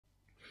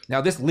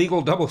Now, this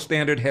legal double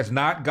standard has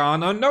not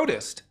gone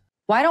unnoticed.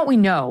 Why don't we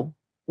know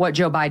what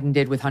Joe Biden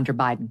did with Hunter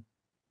Biden?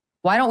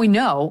 Why don't we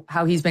know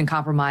how he's been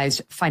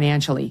compromised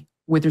financially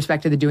with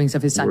respect to the doings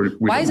of his son?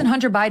 Why isn't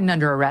Hunter Biden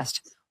under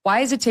arrest?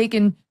 Why has it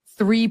taken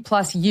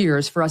 3+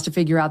 years for us to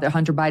figure out that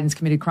Hunter Biden's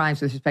committed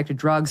crimes with respect to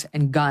drugs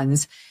and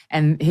guns,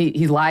 and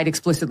he lied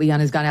explicitly on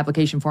his gun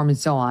application form and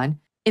so on?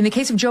 In the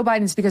case of Joe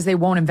Biden, it's because they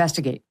won't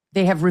investigate.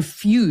 They have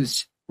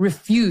refused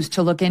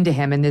to look into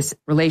him in this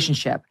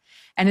relationship.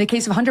 And in the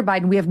case of Hunter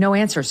Biden, we have no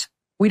answers.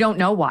 We don't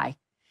know why.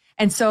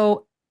 And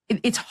so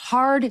it's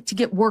hard to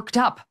get worked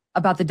up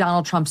about the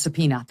Donald Trump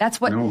subpoena.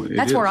 That's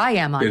where I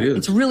am on it.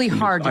 It's really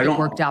hard to get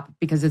worked up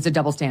because it's a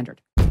double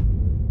standard.